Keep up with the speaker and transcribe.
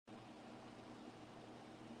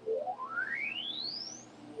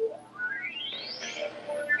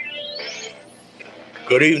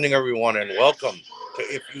Good evening, everyone, and welcome to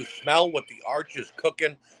If You Smell What the Arch is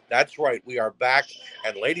Cooking. That's right, we are back.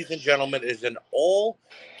 And ladies and gentlemen, it is an all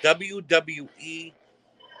WWE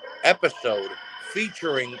episode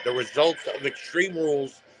featuring the results of Extreme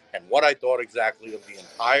Rules and what I thought exactly of the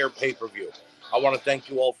entire pay-per-view. I want to thank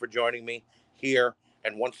you all for joining me here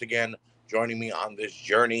and once again joining me on this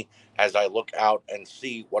journey as I look out and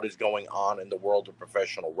see what is going on in the world of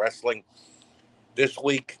professional wrestling. This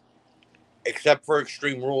week, except for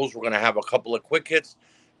Extreme Rules, we're going to have a couple of quick hits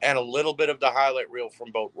and a little bit of the highlight reel from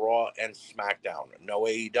both Raw and SmackDown. No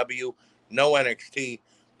AEW, no NXT,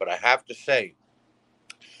 but I have to say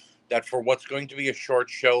that for what's going to be a short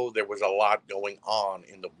show, there was a lot going on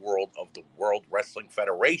in the world of the World Wrestling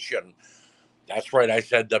Federation. That's right, I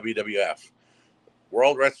said WWF.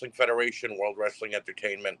 World Wrestling Federation, World Wrestling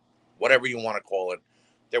Entertainment, whatever you want to call it.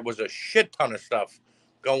 There was a shit ton of stuff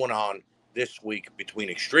going on this week between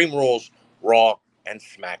Extreme Rules, Raw, and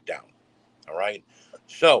SmackDown. All right?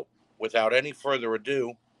 So, without any further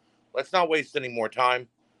ado, let's not waste any more time.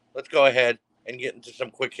 Let's go ahead and get into some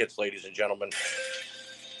quick hits, ladies and gentlemen.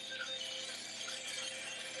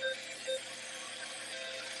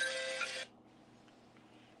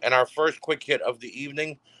 And our first quick hit of the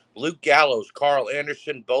evening, Luke Gallows, Carl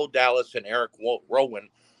Anderson, Bo Dallas, and Eric Rowan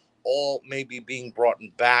all may be being brought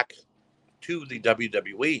back to the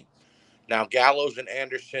WWE. Now, Gallows and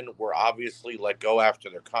Anderson were obviously let go after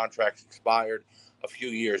their contracts expired a few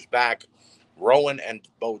years back. Rowan and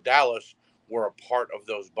Bo Dallas were a part of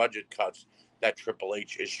those budget cuts that Triple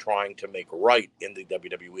H is trying to make right in the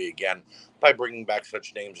WWE again by bringing back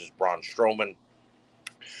such names as Braun Strowman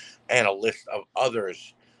and a list of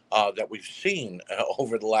others that we've seen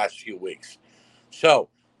over the last few weeks. So,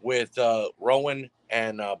 with Rowan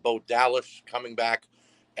and Bo Dallas coming back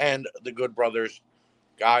and the Good Brothers,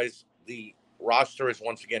 guys, the roster is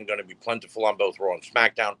once again going to be plentiful on both Raw and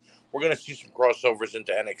SmackDown. We're going to see some crossovers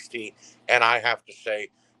into NXT, and I have to say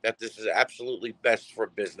that this is absolutely best for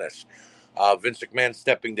business. Vince McMahon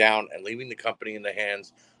stepping down and leaving the company in the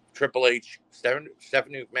hands of Triple H, Stephanie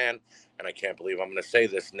McMahon, and I can't believe I'm going to say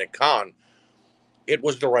this, Nick Khan. It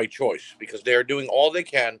was the right choice because they are doing all they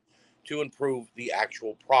can to improve the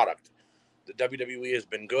actual product. The WWE has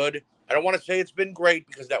been good. I don't want to say it's been great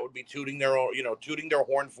because that would be tooting their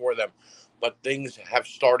horn for them. But things have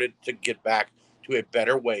started to get back to a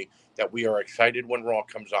better way that we are excited when Raw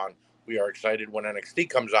comes on. We are excited when NXT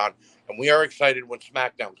comes on. And we are excited when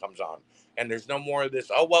SmackDown comes on. And there's no more of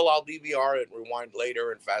this, oh, well, I'll DVR it, rewind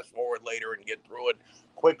later, and fast forward later and get through it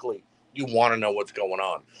quickly. You want to know what's going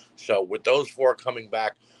on. So with those four coming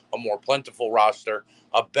back, a more plentiful roster,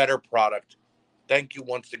 a better product, thank you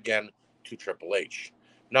once again to Triple H.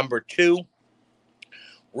 Number two,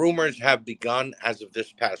 rumors have begun as of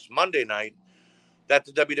this past Monday night that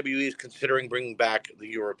the WWE is considering bringing back the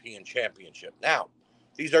European Championship. Now,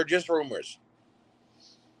 these are just rumors.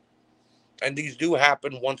 And these do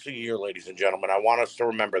happen once a year, ladies and gentlemen. I want us to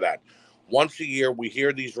remember that. Once a year, we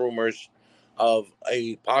hear these rumors of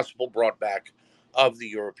a possible brought back of the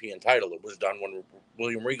European title. It was done when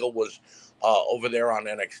William Regal was over there on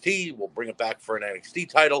NXT. We'll bring it back for an NXT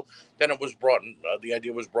title. Then it was the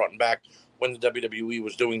idea was brought back when the WWE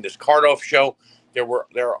was doing this card-off show. There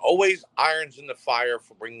are always irons in the fire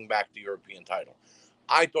for bringing back the European title.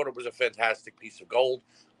 I thought it was a fantastic piece of gold.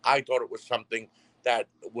 I thought it was something that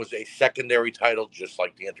was a secondary title, just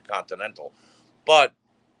like the Intercontinental. But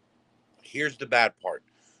here's the bad part.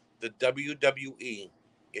 The WWE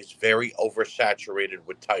is very oversaturated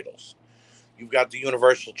with titles. You've got the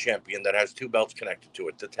Universal Champion that has two belts connected to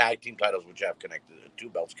it. The tag team titles, which have two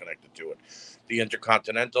belts connected to it. The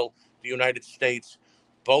Intercontinental, the United States,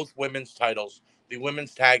 both women's titles, the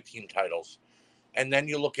women's tag team titles. And then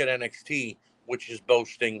you look at NXT, which is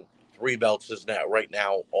boasting three belts right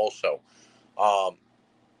now also.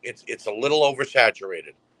 It's a little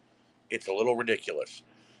oversaturated. It's a little ridiculous.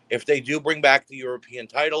 If they do bring back the European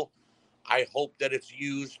title, I hope that it's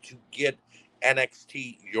used to get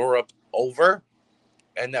NXT Europe over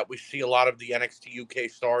and that we see a lot of the NXT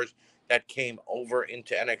UK stars that came over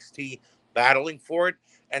into NXT battling for it,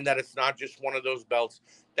 and that it's not just one of those belts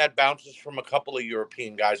that bounces from a couple of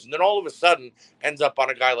European guys and then all of a sudden ends up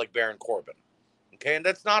on a guy like Baron Corbin. Okay, and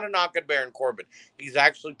that's not a knock at Baron Corbin. He's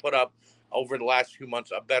actually put up, over the last few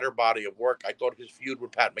months, a better body of work. I thought his feud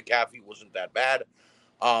with Pat McAfee wasn't that bad.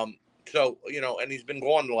 And he's been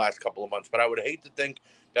gone the last couple of months, but I would hate to think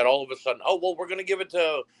that all of a sudden, oh, well, we're going to give it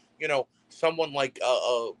to, someone like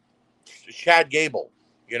Chad Gable.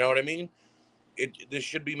 You know what I mean? This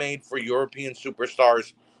should be made for European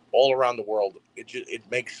superstars all around the world. It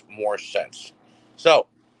makes more sense. So,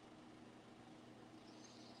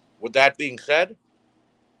 with that being said,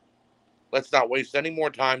 let's not waste any more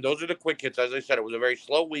time. Those are the quick hits. As I said, it was a very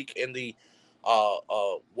slow week in the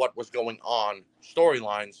what was going on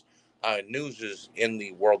storylines, news is in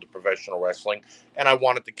the world of professional wrestling, and I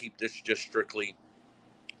wanted to keep this just strictly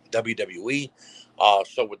WWE.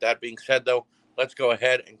 So with that being said, though, let's go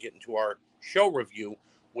ahead and get into our show review,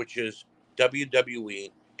 which is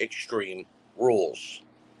WWE Extreme Rules.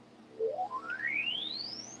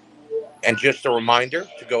 And just a reminder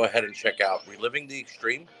to go ahead and check out Reliving the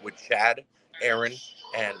Extreme with Chad, Aaron,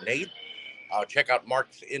 and Nate. Check out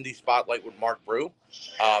Mark's Indie Spotlight with Mark Brew.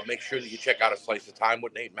 Make sure that you check out A Slice of Time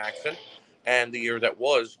with Nate Maxon and The Year That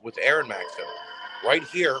Was with Aaron Maxon, right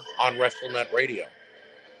here on WrestleNet Radio.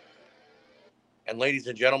 And ladies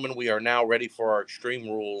and gentlemen, we are now ready for our Extreme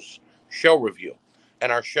Rules show review.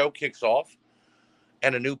 And our show kicks off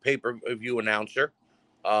and a new pay-per-view announcer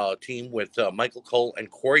team with Michael Cole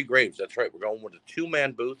and Corey Graves. That's right, we're going with a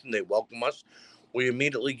two-man booth, and they welcome us. We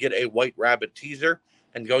immediately get a White Rabbit teaser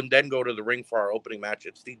and then go to the ring for our opening match.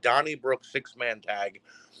 It's the Donnybrook six-man tag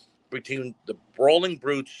between the Brawling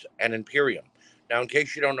Brutes and Imperium. Now, in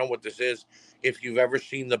case you don't know what this is, if you've ever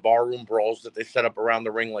seen the barroom brawls that they set up around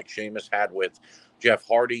the ring, like Sheamus had with Jeff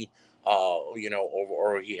Hardy,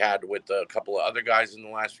 or he had with a couple of other guys in the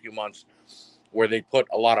last few months, where they put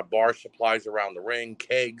a lot of bar supplies around the ring,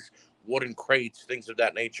 kegs, wooden crates, things of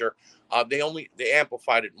that nature. They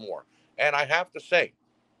amplified it more. And I have to say,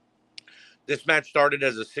 this match started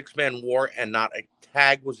as a six-man war and not a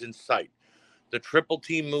tag was in sight. The triple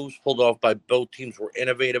team moves pulled off by both teams were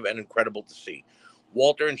innovative and incredible to see.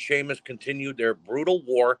 Walter and Sheamus continued their brutal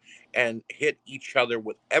war and hit each other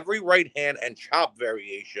with every right hand and chop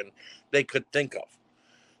variation they could think of.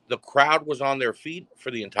 The crowd was on their feet for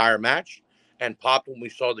the entire match and popped when we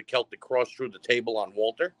saw the Celtic cross through the table on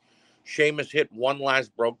Walter. Sheamus hit one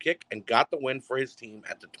last brogue kick and got the win for his team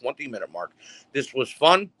at the 20-minute mark. This was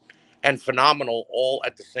fun and phenomenal all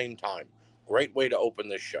at the same time. Great way to open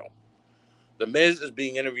this show. The Miz is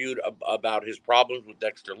being interviewed about his problems with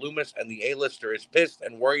Dexter Lumis, and the A-lister is pissed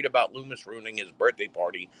and worried about Lumis ruining his birthday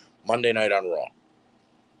party Monday night on Raw.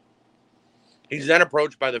 He's then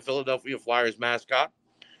approached by the Philadelphia Flyers mascot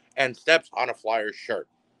and steps on a Flyers shirt.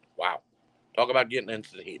 Wow. Talk about getting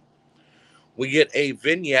into the heat. We get a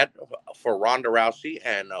vignette for Ronda Rousey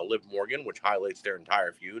and Liv Morgan, which highlights their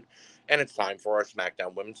entire feud, and it's time for our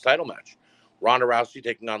SmackDown Women's title match. Ronda Rousey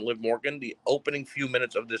taking on Liv Morgan. The opening few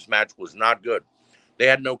minutes of this match was not good. They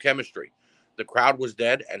had no chemistry. The crowd was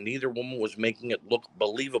dead, and neither woman was making it look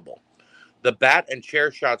believable. The bat and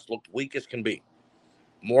chair shots looked weak as can be.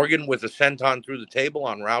 Morgan with a senton through the table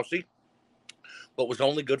on Rousey, but was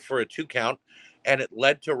only good for a 2 count, and it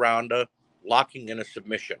led to Ronda locking in a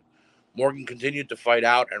submission. Morgan continued to fight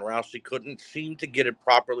out, and Rousey couldn't seem to get it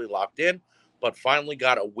properly locked in, but finally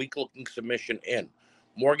got a weak-looking submission in.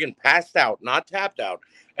 Morgan passed out, not tapped out,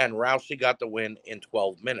 and Rousey got the win in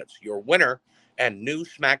 12 minutes. Your winner and new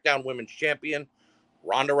SmackDown Women's Champion,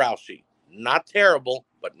 Ronda Rousey. Not terrible,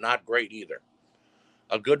 but not great either.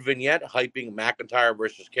 A good vignette hyping McIntyre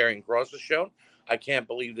versus Karrion Kross is shown. I can't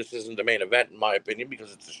believe this isn't the main event, in my opinion,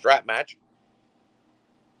 because it's a strap match.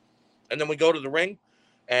 And then we go to the ring,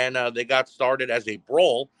 and they got started as a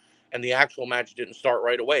brawl, and the actual match didn't start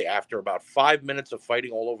right away. After about 5 minutes of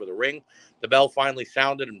fighting all over the ring, the bell finally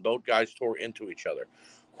sounded, and both guys tore into each other.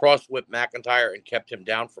 Kross whipped McIntyre and kept him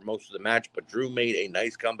down for most of the match, but Drew made a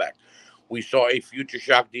nice comeback. We saw a Future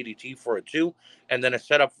Shock DDT for a 2, and then a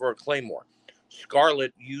setup for a Claymore.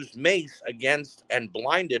 Scarlett used Mace against and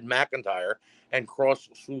blinded McIntyre, and Kross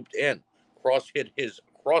swooped in. Kross hit his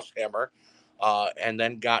crosshammer, and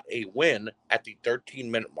then got a win at the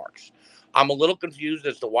 13-minute marks. I'm a little confused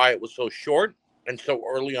as to why it was so short and so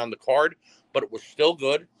early on the card, but it was still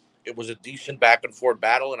good. It was a decent back-and-forth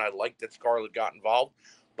battle, and I liked that Scarlett got involved.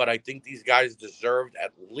 But I think these guys deserved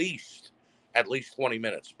at least 20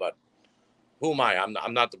 minutes. But who am I?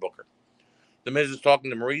 I'm not the booker. The Miz is talking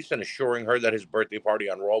to Maurice and assuring her that his birthday party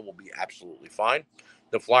on Raw will be absolutely fine.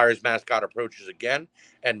 The Flyers mascot approaches again,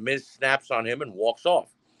 and Miz snaps on him and walks off.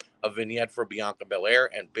 A vignette for Bianca Belair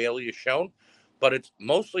and Bayley is shown, but it's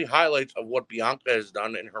mostly highlights of what Bianca has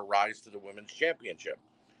done in her rise to the Women's Championship.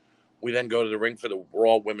 We then go to the ring for the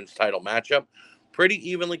Raw Women's title matchup. Pretty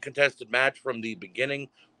evenly contested match from the beginning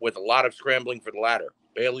with a lot of scrambling for the ladder.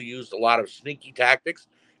 Bayley used a lot of sneaky tactics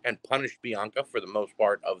and punished Bianca for the most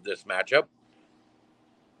part of this matchup.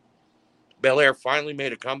 Belair finally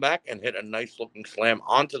made a comeback and hit a nice-looking slam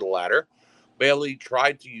onto the ladder. Bayley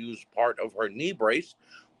tried to use part of her knee brace,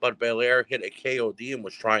 but Belair hit a KOD and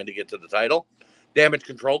was trying to get to the title. Damage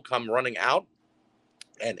Control come running out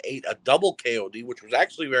and ate a double KOD, which was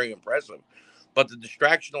actually very impressive. But the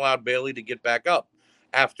distraction allowed Bayley to get back up.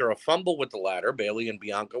 After a fumble with the ladder, Bayley and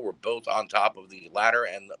Bianca were both on top of the ladder,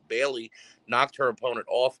 and Bayley knocked her opponent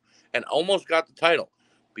off and almost got the title.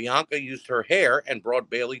 Bianca used her hair and brought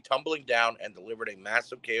Bayley tumbling down and delivered a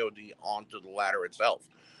massive KOD onto the ladder itself.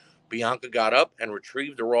 Bianca got up and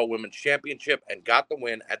retrieved the Raw Women's Championship and got the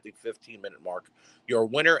win at the 15-minute mark. Your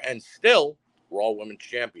winner and still Raw Women's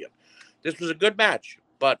Champion. This was a good match,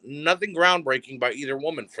 but nothing groundbreaking by either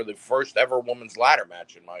woman for the first ever women's ladder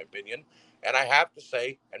match, in my opinion. And I have to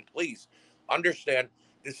say, and please understand,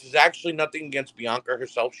 this is actually nothing against Bianca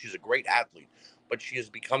herself. She's a great athlete, but she has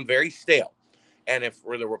become very stale. And if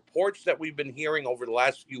for the reports that we've been hearing over the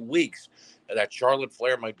last few weeks that Charlotte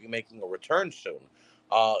Flair might be making a return soon,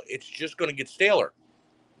 it's just going to get staler.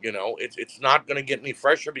 It's not going to get any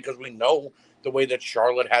fresher because we know the way that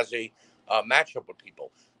Charlotte has a matchup with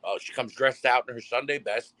people. She comes dressed out in her Sunday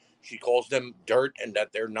best. She calls them dirt and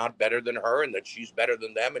that they're not better than her and that she's better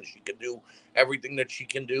than them and she can do everything that she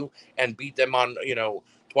can do and beat them on,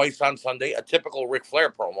 twice on Sunday. A typical Ric Flair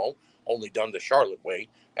promo, only done the Charlotte way.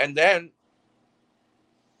 And then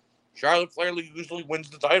Charlotte Flair usually wins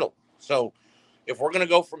the title. So if we're going to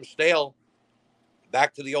go from stale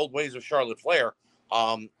back to the old ways of Charlotte Flair,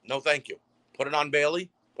 no thank you. Put it on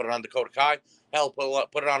Bayley, put it on Dakota Kai, hell,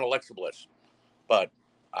 put it on Alexa Bliss. But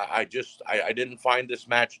I didn't find this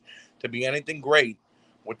match to be anything great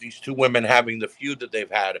with these two women having the feud that they've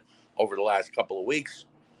had over the last couple of weeks.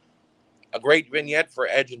 A great vignette for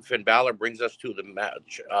Edge and Finn Balor brings us to the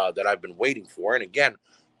match that I've been waiting for. And again,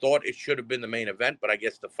 thought it should have been the main event, but I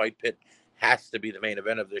guess the Fight Pit has to be the main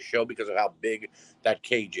event of this show because of how big that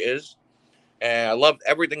cage is. And I loved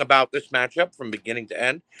everything about this matchup from beginning to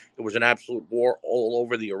end. It was an absolute war all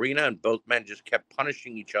over the arena, and both men just kept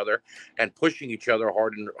punishing each other and pushing each other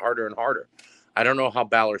harder and harder. I don't know how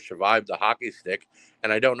Balor survived the hockey stick,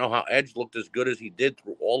 and I don't know how Edge looked as good as he did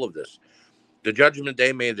through all of this. The Judgment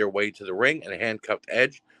Day made their way to the ring and handcuffed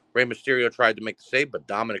Edge. Rey Mysterio tried to make the save, but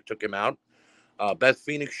Dominic took him out. Beth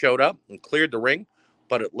Phoenix showed up and cleared the ring,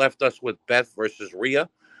 but it left us with Beth versus Rhea,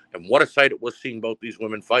 and what a sight it was seeing both these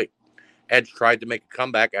women fight. Edge tried to make a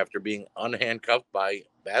comeback after being unhandcuffed by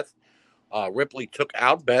Beth. Ripley took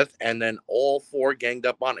out Beth, and then all four ganged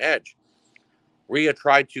up on Edge. Rhea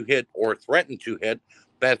tried to hit or threatened to hit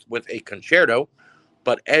Beth with a concerto,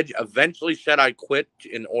 but Edge eventually said, "I quit,"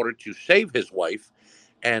 in order to save his wife,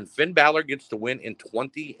 and Finn Balor gets the win in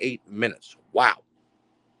 28 minutes. Wow.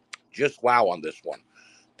 Just wow on this one.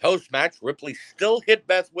 Post-match, Ripley still hit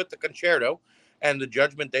Beth with the concerto, and the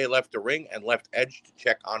Judgment Day left the ring and left Edge to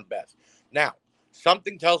check on Beth. Now,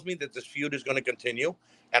 something tells me that this feud is going to continue,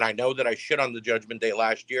 and I know that I shit on the Judgment Day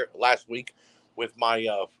last week with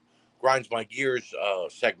my Grinds My Gears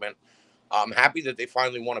segment. I'm happy that they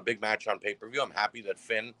finally won a big match on pay-per-view. I'm happy that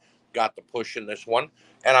Finn got the push in this one,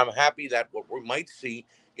 and I'm happy that what we might see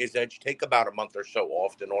is Edge take about a month or so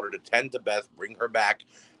off in order to tend to Beth, bring her back,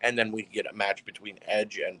 and then we get a match between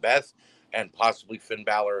Edge and Beth, and possibly Finn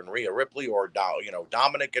Balor and Rhea Ripley, or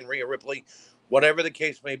Dominic and Rhea Ripley, whatever the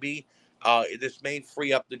case may be. This may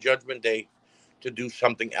free up the Judgment Day to do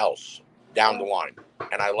something else down the line,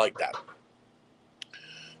 and I like that.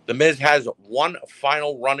 The Miz has one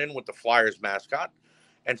final run-in with the Flyers mascot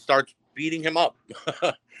and starts beating him up.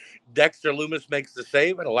 Dexter Lumis makes the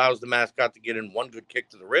save and allows the mascot to get in one good kick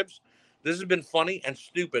to the ribs. This has been funny and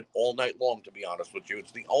stupid all night long, to be honest with you.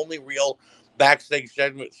 It's the only real backstage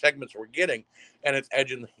segments we're getting, and it's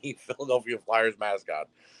Edge and the Philadelphia Flyers mascot.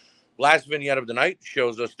 Last vignette of the night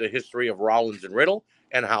shows us the history of Rollins and Riddle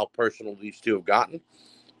and how personal these two have gotten.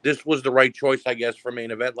 This was the right choice, I guess, for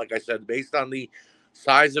main event. Like I said, based on the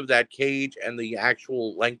size of that cage and the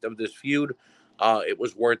actual length of this feud, it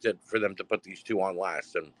was worth it for them to put these two on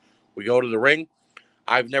last. And we go to the ring.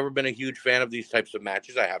 I've never been a huge fan of these types of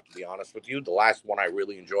matches, I have to be honest with you. The last one I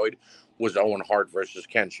really enjoyed was Owen Hart versus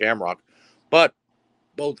Ken Shamrock. But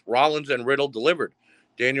both Rollins and Riddle delivered.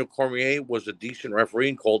 Daniel Cormier was a decent referee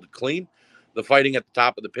and called it clean. The fighting at the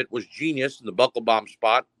top of the pit was genius, and the buckle bomb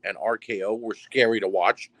spot and RKO were scary to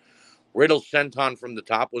watch. Riddle's senton from the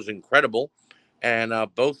top was incredible, and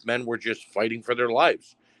both men were just fighting for their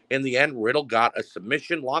lives. In the end, Riddle got a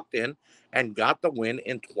submission locked in and got the win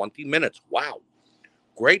in 20 minutes. Wow.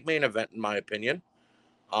 Great main event, in my opinion.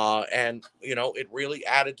 And, it really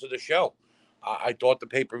added to the show. I thought the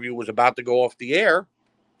pay-per-view was about to go off the air,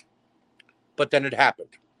 but then it happened.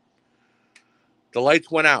 The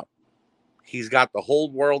lights went out. He's got the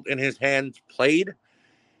whole world in his hands played,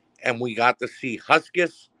 and we got to see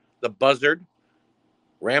Huskus, the Buzzard,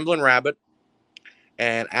 Ramblin' Rabbit,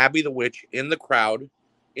 and Abby the Witch in the crowd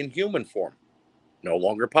in human form, no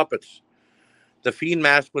longer puppets. The Fiend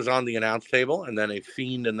mask was on the announce table, and then a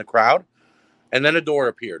Fiend in the crowd. And then a door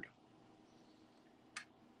appeared.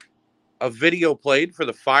 A video played for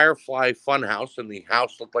the Firefly Funhouse, and the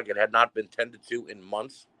house looked like it had not been tended to in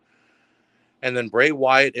months. And then Bray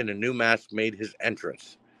Wyatt in a new mask made his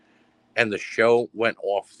entrance, and the show went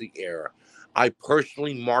off the air. I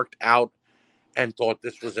personally marked out and thought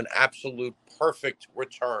this was an absolute perfect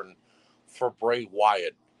return for Bray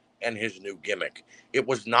Wyatt and his new gimmick. It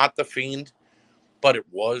was not the Fiend, but it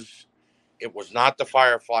was. It was not the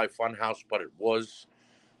Firefly Funhouse, but it was.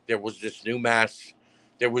 There was this new mask.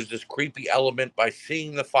 There was this creepy element by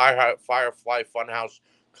seeing the Firefly Funhouse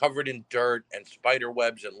covered in dirt and spider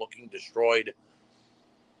webs and looking destroyed.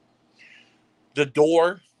 The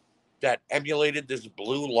door that emulated this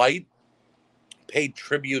blue light paid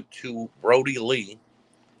tribute to Brody Lee,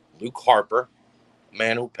 Luke Harper, a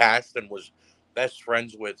man who passed and was best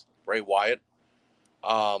friends with Bray Wyatt.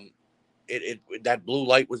 Um, that blue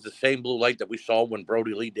light was the same blue light that we saw when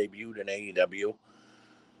Brody Lee debuted in AEW.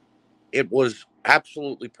 It was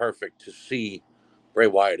absolutely perfect to see Bray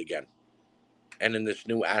Wyatt again, and in this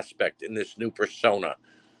new aspect, in this new persona.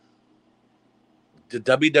 The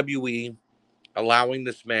WWE allowing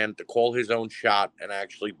this man to call his own shot and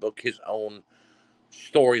actually book his own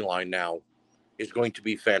storyline now is going to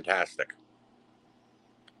be fantastic.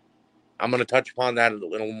 I'm going to touch upon that a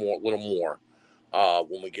little more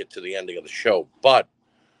when we get to the ending of the show. But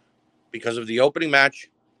because of the opening match,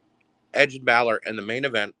 Edge and Balor, and the main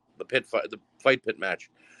event, the fight pit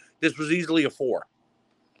match, this was easily a 4.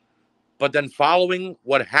 But then following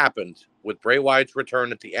what happened with Bray Wyatt's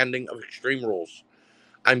return at the ending of Extreme Rules,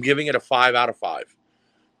 I'm giving it a 5 out of 5.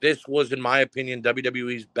 This was, in my opinion,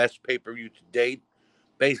 WWE's best pay-per-view to date,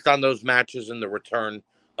 based on those matches and the return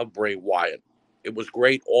of Bray Wyatt. It was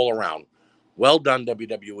great all around. Well done,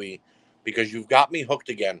 WWE, because you've got me hooked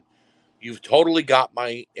again. You've totally got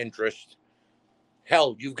my interest.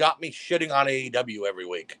 Hell, you've got me shitting on AEW every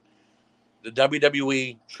week. The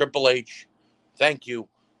WWE, Triple H, thank you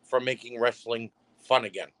for making wrestling fun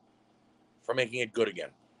again, for making it good again.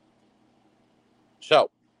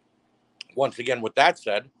 So, once again, with that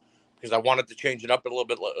said, because I wanted to change it up a little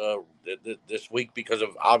bit this week, because of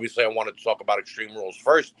obviously I wanted to talk about Extreme Rules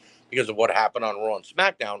first because of what happened on Raw and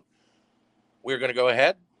SmackDown, we're going to go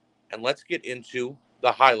ahead and let's get into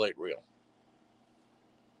the highlight reel.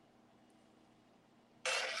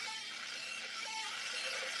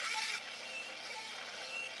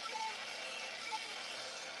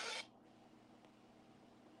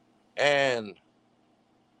 And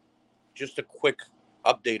just a quick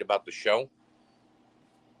update about the show.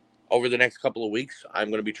 Over the next couple of weeks, I'm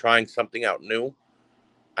going to be trying something out new.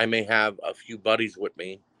 I may have a few buddies with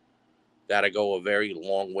me that I go a very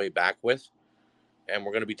long way back with, and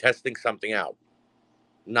we're going to be testing something out.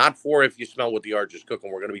 Not for If You Smell What the Arch is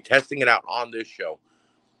Cooking. We're going to be testing it out on this show,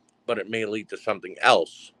 but it may lead to something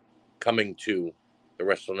else coming to the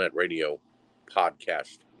WrestleNet Radio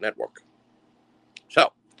podcast network.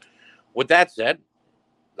 So, with that said,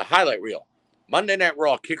 the highlight reel. Monday Night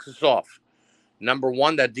Raw kicks us off. Number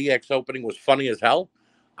one, that DX opening was funny as hell.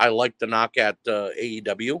 I like the knock at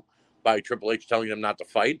AEW by Triple H telling them not to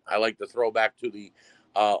fight. I like the throwback to the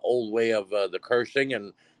old way of the cursing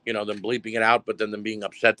and, them bleeping it out, but then them being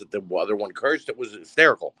upset that the other one cursed. It was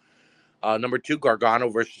hysterical. Number two, Gargano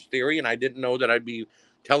versus Theory, and I didn't know that I'd be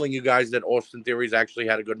telling you guys that Austin Theory's actually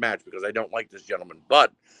had a good match because I don't like this gentleman.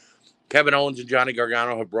 But Kevin Owens and Johnny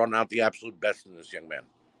Gargano have brought out the absolute best in this young man.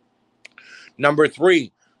 Number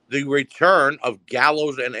three, the return of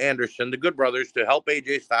Gallows and Anderson, the Good Brothers, to help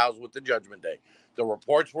AJ Styles with the Judgment Day. The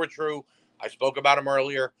reports were true. I spoke about them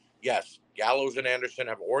earlier. Yes, Gallows and Anderson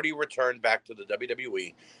have already returned back to the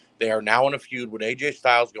WWE. They are now in a feud with AJ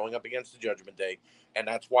Styles going up against the Judgment Day. And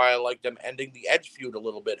that's why I like them ending the Edge feud a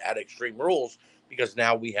little bit at Extreme Rules, because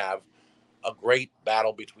now we have a great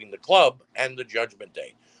battle between the club and the Judgment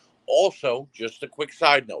Day. Also, just a quick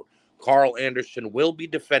side note, Carl Anderson will be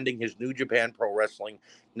defending his New Japan Pro Wrestling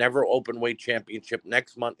Never Openweight Championship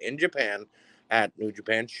next month in Japan at New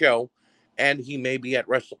Japan Show, and he may be at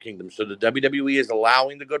Wrestle Kingdom. So the WWE is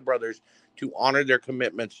allowing the Good Brothers to honor their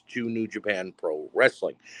commitments to New Japan Pro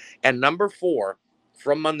Wrestling. And number four,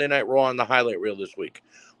 from Monday Night Raw on the highlight reel this week,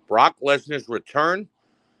 Brock Lesnar's return,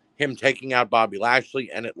 him taking out Bobby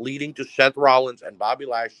Lashley, and it leading to Seth Rollins and Bobby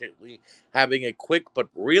Lashley having a quick but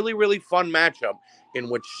really, really fun matchup in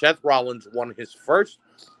which Seth Rollins won his first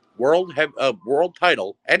world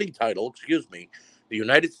title, the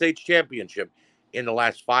United States Championship, in the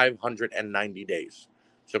last 590 days.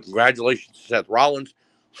 So congratulations to Seth Rollins.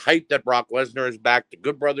 Hype that Brock Lesnar is back. The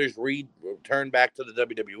Good Brothers return back to the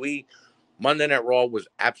WWE. Monday Night Raw was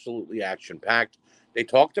absolutely action-packed. They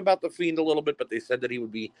talked about The Fiend a little bit, but they said that he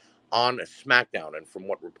would be on SmackDown. And from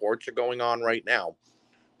what reports are going on right now,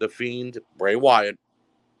 The Fiend, Bray Wyatt,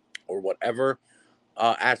 or whatever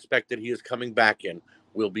aspect that he is coming back in,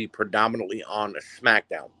 will be predominantly on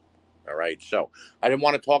SmackDown. All right. So I didn't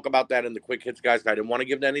want to talk about that in the quick hits, guys. I didn't want to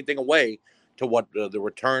give anything away to what the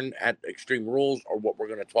return at Extreme Rules or what we're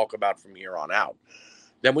going to talk about from here on out.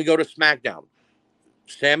 Then we go to SmackDown.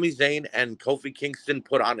 Sami Zayn and Kofi Kingston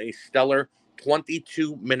put on a stellar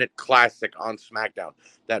 22-minute classic on SmackDown.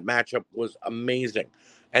 That matchup was amazing.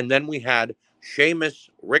 And then we had Sheamus,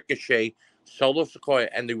 Ricochet, Solo Sikoa,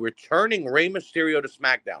 and the returning Rey Mysterio to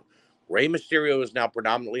SmackDown. Rey Mysterio is now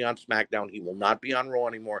predominantly on SmackDown. He will not be on Raw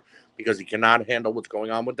anymore because he cannot handle what's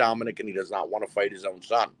going on with Dominic and he does not want to fight his own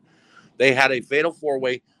son. They had a fatal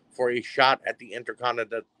four-way for a shot at the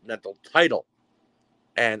Intercontinental title.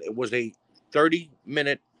 And it was a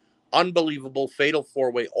 30-minute, unbelievable fatal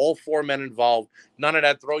four-way. All four men involved. None of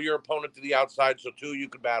that throw your opponent to the outside so two you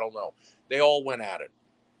could battle. No. They all went at it.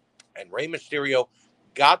 And Rey Mysterio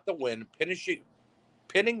got the win,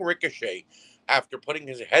 pinning Ricochet after putting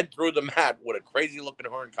his head through the mat with a crazy-looking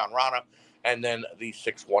Hurricane Rana and then the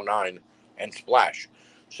 619 and splash.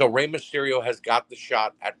 So Rey Mysterio has got the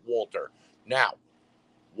shot at Walter. Now,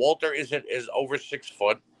 Walter is over 6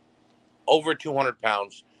 foot, over 200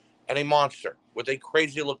 pounds, and a monster with a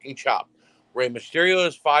crazy-looking chop. Rey Mysterio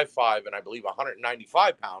is 5'5", and I believe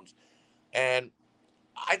 195 pounds. And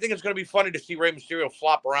I think it's going to be funny to see Rey Mysterio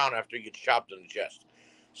flop around after he gets chopped in the chest.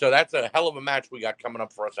 So that's a hell of a match we got coming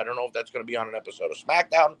up for us. I don't know if that's going to be on an episode of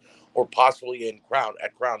SmackDown or possibly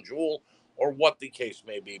at Crown Jewel or what the case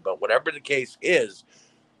may be. But whatever the case is,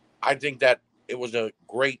 I think that it was a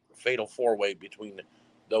great fatal four-way between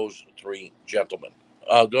those three gentlemen.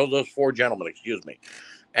 Those four gentlemen, excuse me.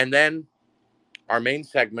 And then our main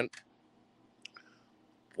segment,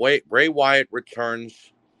 Bray Wyatt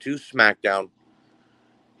returns to SmackDown.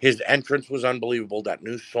 His entrance was unbelievable. That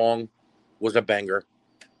new song was a banger.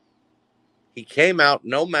 He came out,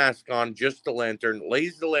 no mask on, just the lantern,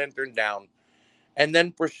 lays the lantern down, and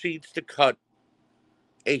then proceeds to cut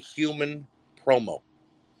a human promo.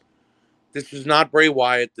 This is not Bray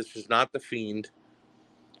Wyatt. This is not The Fiend.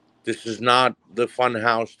 This is not the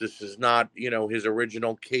Funhouse. This is not, his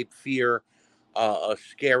original Cape Fear, a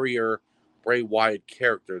scarier Bray Wyatt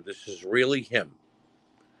character. This is really him.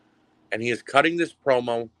 And he is cutting this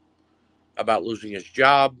promo about losing his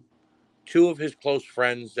job, two of his close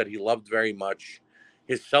friends that he loved very much,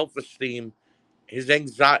 his self-esteem, his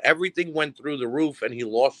anxiety, everything went through the roof and he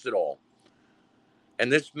lost it all.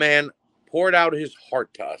 And this man poured out his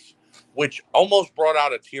heart to us, which almost brought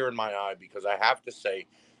out a tear in my eye because I have to say,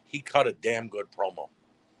 he cut a damn good promo.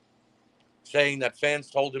 Saying that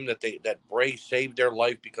fans told him that Bray saved their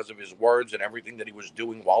life because of his words and everything that he was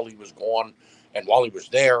doing while he was gone and while he was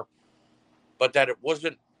there. But that it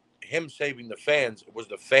wasn't him saving the fans, it was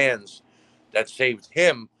the fans that saved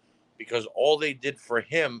him because all they did for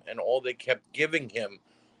him and all they kept giving him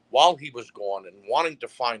while he was gone and wanting to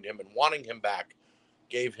find him and wanting him back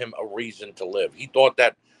gave him a reason to live. He thought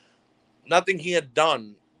that nothing he had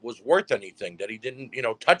done was worth anything, that he didn't,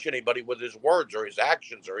 touch anybody with his words or his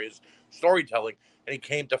actions or his storytelling. And he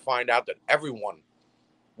came to find out that everyone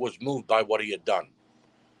was moved by what he had done.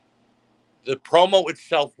 The promo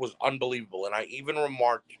itself was unbelievable. And I even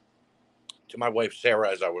remarked to my wife, Sarah,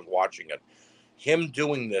 as I was watching it, him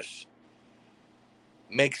doing this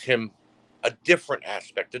makes him a different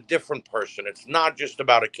aspect, a different person. It's not just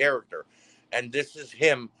about a character. And this is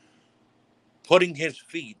him putting his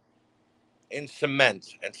feet in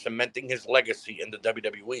cement and cementing his legacy in the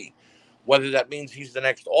WWE. Whether that means he's the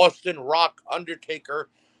next Austin, Rock, Undertaker,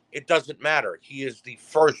 it doesn't matter. He is the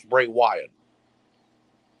first Bray Wyatt.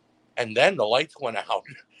 And then the lights went out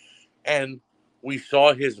and we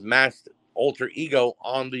saw his masked alter ego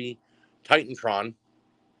on the Titantron.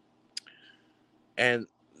 And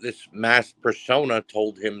this masked persona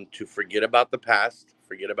told him to forget about the past,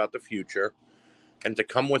 forget about the future, and to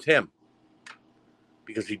come with him.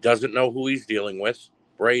 Because he doesn't know who he's dealing with.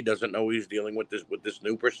 Bray doesn't know who he's dealing with this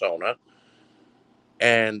new persona.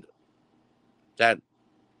 And that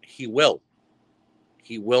he will.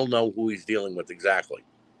 He will know who he's dealing with exactly.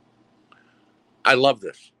 I love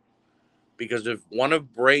this. Because if one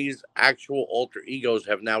of Bray's actual alter egos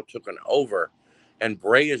have now taken over, and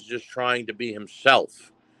Bray is just trying to be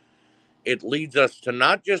himself, it leads us to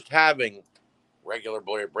not just having regular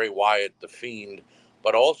Bray Wyatt, The Fiend,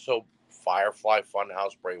 but also Firefly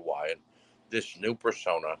Funhouse Bray Wyatt, this new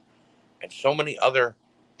persona, and so many other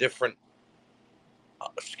different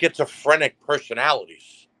schizophrenic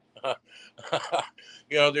personalities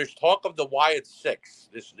There's talk of the Wyatt Six,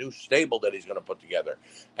 this new stable that he's going to put together,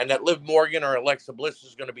 and that Liv Morgan or Alexa Bliss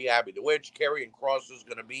is going to be Abby the Witch. Karrion Kross is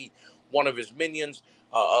going to be one of his minions.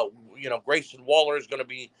 Grayson Waller is going to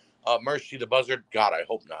be Mercy the Buzzard. God, I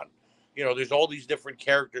hope not. There's all these different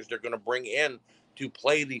characters they're going to bring in to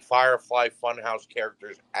play the Firefly Funhouse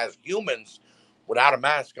characters as humans without a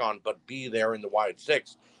mask on, but be there in the Wyatt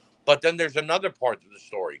Six. But then there's another part of the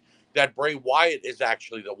story that Bray Wyatt is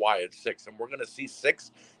actually the Wyatt Six, and we're going to see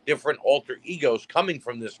 6 different alter egos coming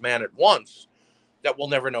from this man at once that we'll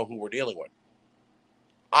never know who we're dealing with.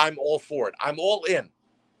 I'm all for it. I'm all in.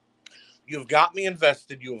 You've got me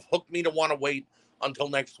invested. You have hooked me to want to wait until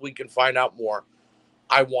next week and find out more.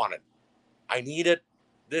 I want it. I need it.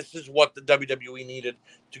 This is what the WWE needed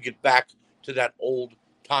to get back to that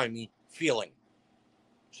old-timey feeling.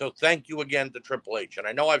 So thank you again to Triple H. And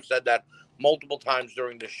I know I've said that multiple times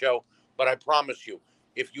during this show, but I promise you,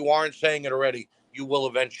 if you aren't saying it already, you will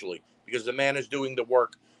eventually, because the man is doing the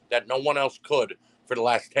work that no one else could for the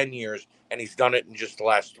last 10 years, and he's done it in just the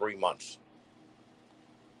last 3 months.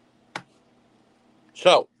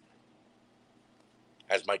 So,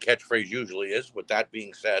 as my catchphrase usually is, with that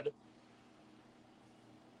being said,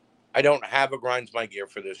 I don't have a Grinds My Gear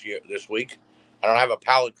for this week. I don't have a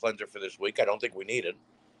palate cleanser for this week. I don't think we need it.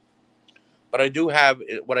 But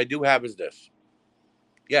what I do have is this.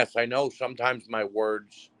 Yes, I know sometimes my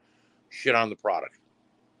words shit on the product.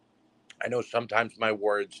 I know sometimes my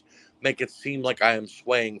words make it seem like I am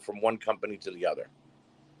swaying from one company to the other.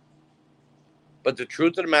 But the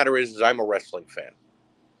truth of the matter is I'm a wrestling fan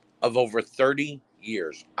of over 30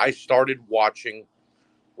 years. I started watching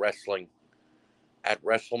wrestling at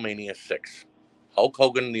WrestleMania 6. Hulk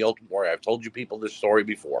Hogan and the Ultimate Warrior. I've told you people this story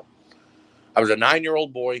before. I was a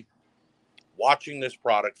 9-year-old boy watching this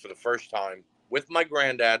product for the first time with my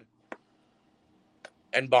granddad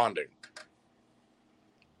and bonding.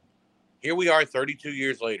 Here we are 32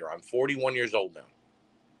 years later. I'm 41 years old now.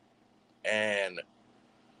 And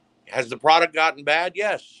has the product gotten bad?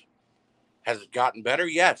 Yes. Has it gotten better?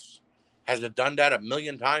 Yes. Has it done that a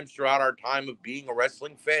million times throughout our time of being a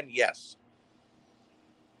wrestling fan? Yes.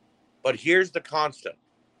 But here's the constant.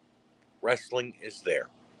 Wrestling is there.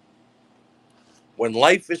 When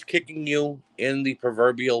life is kicking you in the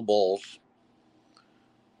proverbial balls,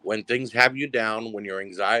 when things have you down, when your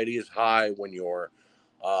anxiety is high, when you're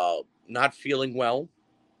not feeling well,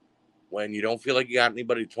 when you don't feel like you got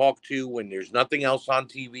anybody to talk to, when there's nothing else on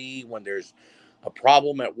TV, when there's a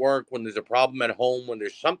problem at work, when there's a problem at home, when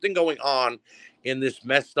there's something going on in this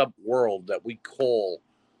messed up world that we call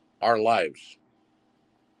our lives,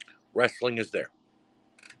 wrestling is there.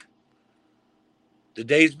 The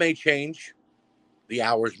days may change, the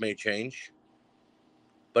hours may change,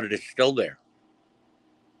 but it is still there.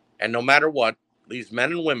 And no matter what, these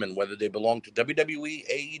men and women, whether they belong to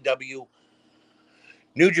WWE, AEW,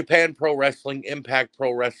 New Japan Pro Wrestling, Impact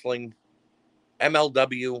Pro Wrestling,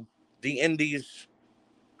 MLW, the Indies,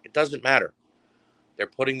 it doesn't matter. They're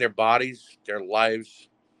putting their bodies, their lives,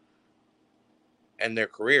 and their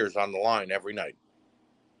careers on the line every night.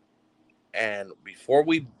 And before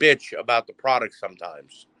we bitch about the product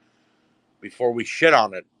sometimes, before we shit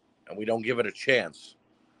on it and we don't give it a chance,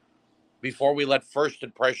 before we let first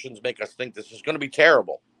impressions make us think this is going to be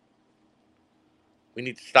terrible, we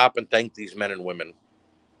need to stop and thank these men and women,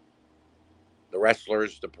 the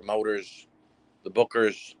wrestlers, the promoters, the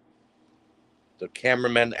bookers, the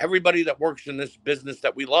cameramen, everybody that works in this business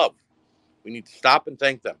that we love. We need to stop and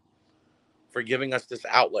thank them for giving us this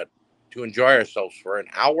outlet to enjoy ourselves for an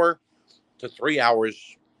hour to 3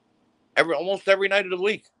 hours almost every night of the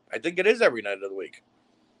week. I think it is every night of the week.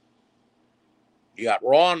 You got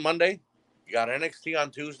Raw on Monday, you got NXT on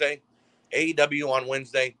Tuesday, AEW on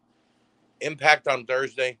Wednesday, Impact on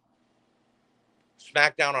Thursday,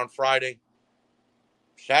 SmackDown on Friday.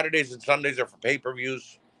 Saturdays and Sundays are for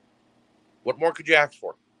pay-per-views. What more could you ask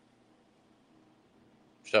for?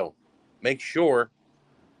 So make sure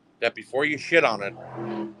that before you shit on it,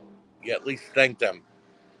 you at least thank them.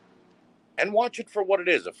 And watch it for what it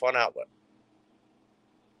is, a fun outlet.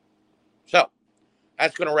 So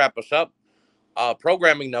that's going to wrap us up.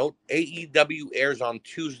 Programming note, AEW airs on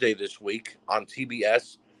Tuesday this week on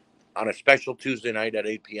TBS on a special Tuesday night at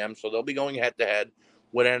 8 p.m. So they'll be going head-to-head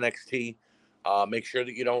with NXT. Make sure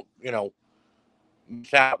that you don't,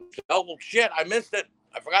 miss out. Oh, well, shit, I missed it.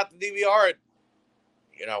 I forgot to DVR it.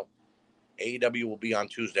 AEW will be on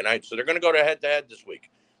Tuesday night. So they're going to go to head-to-head this week.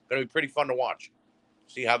 Going to be pretty fun to watch.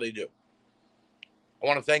 See how they do. I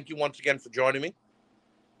want to thank you once again for joining me.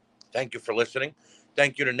 Thank you for listening.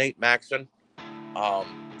 Thank you to Nate Maxon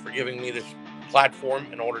for giving me this platform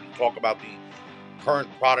in order to talk about the current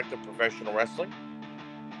product of professional wrestling.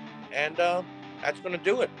 And that's going to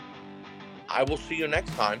do it. I will see you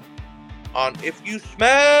next time on If You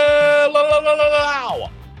Smell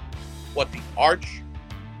what the Arch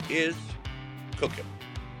is Cooking.